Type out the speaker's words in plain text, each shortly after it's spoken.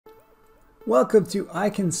Welcome to I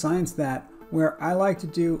Can Science That, where I like to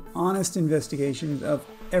do honest investigations of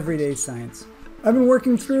everyday science. I've been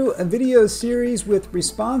working through a video series with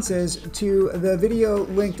responses to the video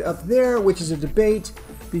linked up there, which is a debate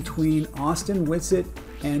between Austin Witsit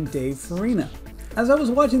and Dave Farina. As I was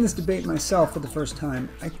watching this debate myself for the first time,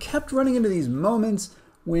 I kept running into these moments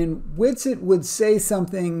when Witsit would say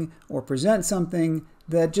something or present something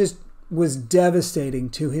that just was devastating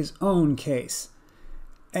to his own case.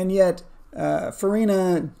 And yet,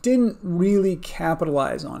 Farina didn't really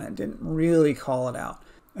capitalize on it, didn't really call it out.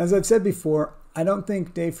 As I've said before, I don't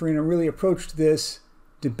think Dave Farina really approached this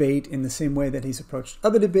debate in the same way that he's approached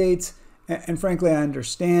other debates. And frankly, I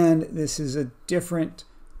understand this is a different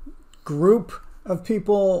group of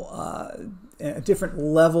people, a different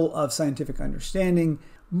level of scientific understanding.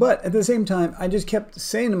 But at the same time, I just kept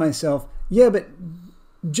saying to myself, yeah, but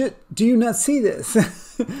do you not see this?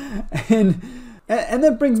 And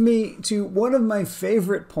that brings me to one of my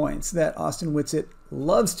favorite points that Austin Witsit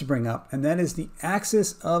loves to bring up, and that is the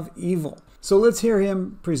axis of evil. So let's hear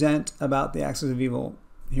him present about the axis of evil.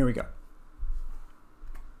 Here we go.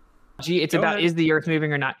 It's about, is the Earth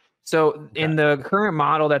moving or not? So in the current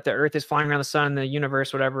model that the Earth is flying around the sun, the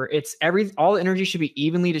universe, whatever, all energy should be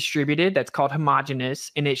evenly distributed. That's called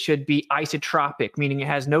homogeneous, and it should be isotropic, meaning it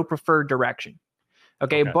has no preferred direction.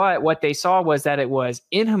 Okay, but what they saw was that it was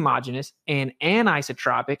inhomogeneous and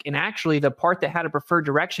anisotropic, and actually the part that had a preferred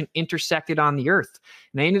direction intersected on the Earth.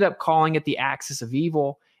 And they ended up calling it the axis of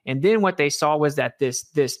evil. And then what they saw was that this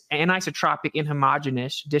anisotropic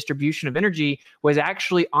inhomogeneous distribution of energy was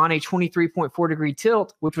actually on a 23.4 degree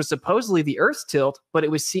tilt, which was supposedly the Earth's tilt, but it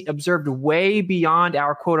was observed way beyond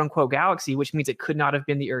our quote-unquote galaxy, which means it could not have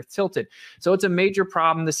been the Earth tilted. So it's a major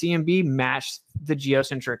problem. The CMB matched the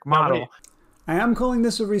geocentric model. I am calling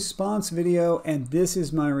this a response video, and this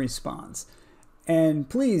is my response. And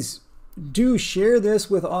please do share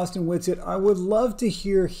this with Austin Witsit. I would love to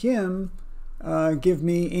hear him give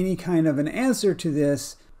me any kind of an answer to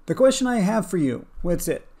this. The question I have for you,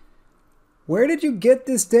 Witsit, where did you get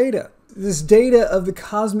this data? This data of the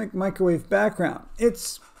cosmic microwave background.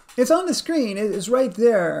 It's on the screen. It's right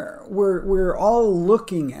there. We're all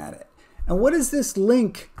looking at it. And what is this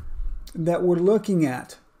link that we're looking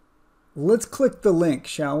at? Let's click the link,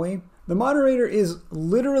 shall we? The moderator is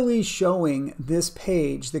literally showing this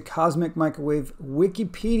page, the Cosmic Microwave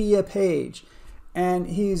Wikipedia page, and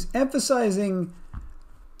he's emphasizing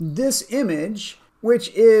this image, which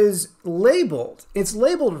is labeled. It's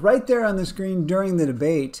labeled right there on the screen during the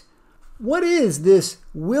debate. What is this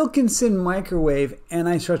Wilkinson microwave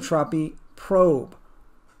anisotropy probe?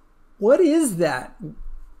 What is that?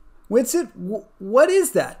 Witsit, what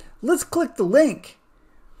is that? Let's click the link.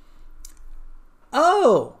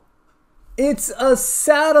 Oh, it's a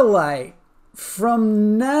satellite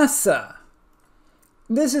from NASA.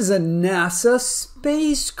 This is a NASA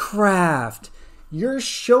spacecraft. You're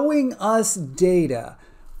showing us data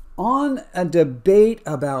on a debate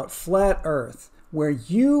about flat Earth where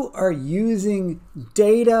you are using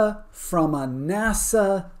data from a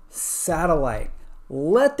NASA satellite.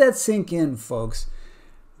 Let that sink in, folks.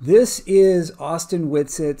 This is Austin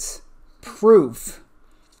Witsit's proof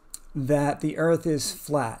that the Earth is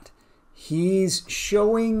flat. He's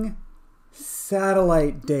showing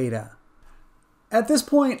satellite data. At this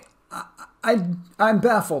point, I'm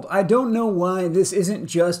baffled. I don't know why this isn't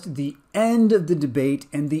just the end of the debate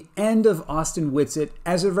and the end of Austin Witsit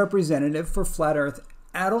as a representative for flat Earth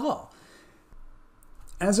at all.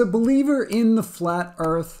 As a believer in the flat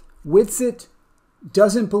Earth, Witsit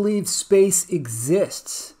doesn't believe space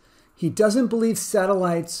exists. He doesn't believe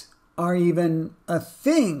satellites are even a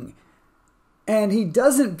thing. And he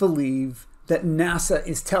doesn't believe that NASA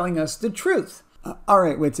is telling us the truth. All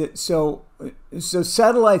right, Witsit, so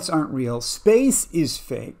satellites aren't real. Space is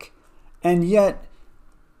fake. And yet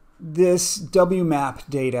this WMAP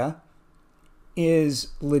data is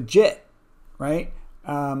legit, right?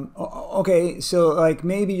 Okay, so like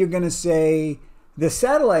maybe you're going to say the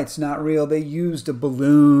satellite's not real. They used a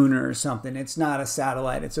balloon or something. It's not a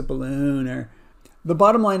satellite, it's a balloon. Or the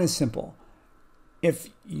bottom line is simple. If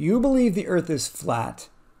you believe the Earth is flat,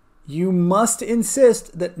 you must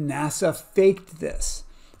insist that NASA faked this.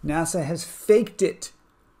 NASA has faked it.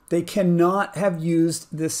 They cannot have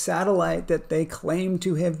used the satellite that they claim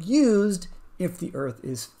to have used if the Earth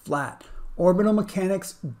is flat. Orbital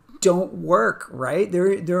mechanics don't work, right?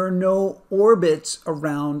 There are no orbits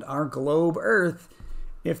around our globe Earth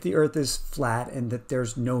if the Earth is flat and that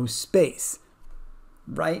there's no space,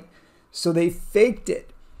 right? So they faked it.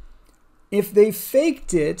 If they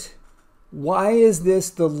faked it, why is this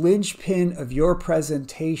the linchpin of your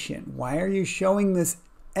presentation? Why are you showing this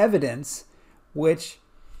evidence which,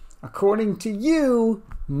 according to you,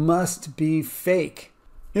 must be fake.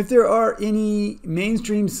 If there are any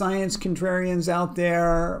mainstream science contrarians out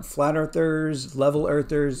there, flat earthers, level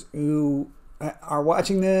earthers, who are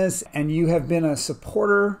watching this and you have been a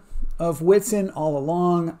supporter of Wilkinson all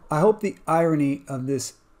along, I hope the irony of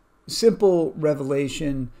this simple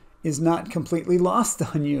revelation is not completely lost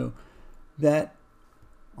on you, that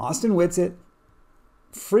Austin Witsit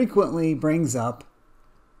frequently brings up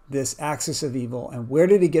this axis of evil. And where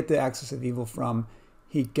did he get the axis of evil from?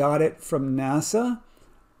 He got it from NASA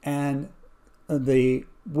and the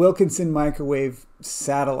Wilkinson microwave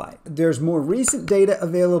satellite. There's more recent data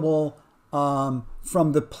available from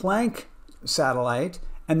the Planck satellite,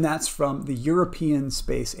 and that's from the European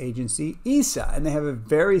Space Agency, ESA. And they have a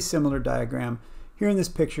very similar diagram. Here in this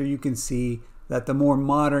picture, you can see that the more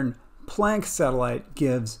modern Planck satellite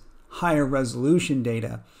gives higher resolution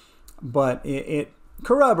data, but it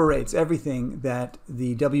corroborates everything that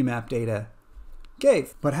the WMAP data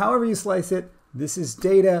gave. But however you slice it, this is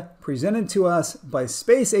data presented to us by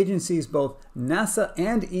space agencies, both NASA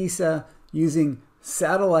and ESA, using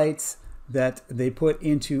satellites that they put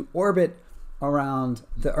into orbit around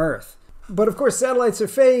the Earth. But of course, satellites are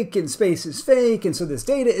fake and space is fake, and so this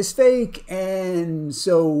data is fake. And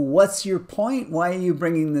so what's your point? Why are you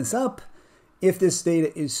bringing this up if this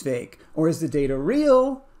data is fake? Or is the data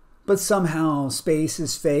real, but somehow space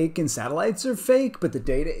is fake and satellites are fake, but the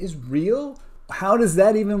data is real? How does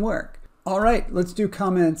that even work? All right, let's do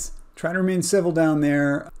comments. Try to remain civil down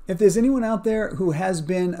there. If there's anyone out there who has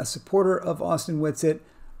been a supporter of Austin Witsit,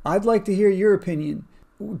 I'd like to hear your opinion.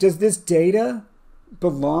 Does this data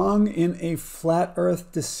belong in a flat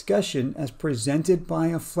earth discussion as presented by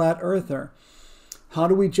a flat earther? How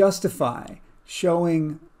do we justify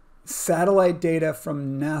showing satellite data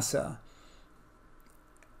from NASA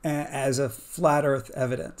as a flat earth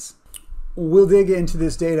evidence? We'll dig into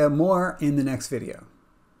this data more in the next video.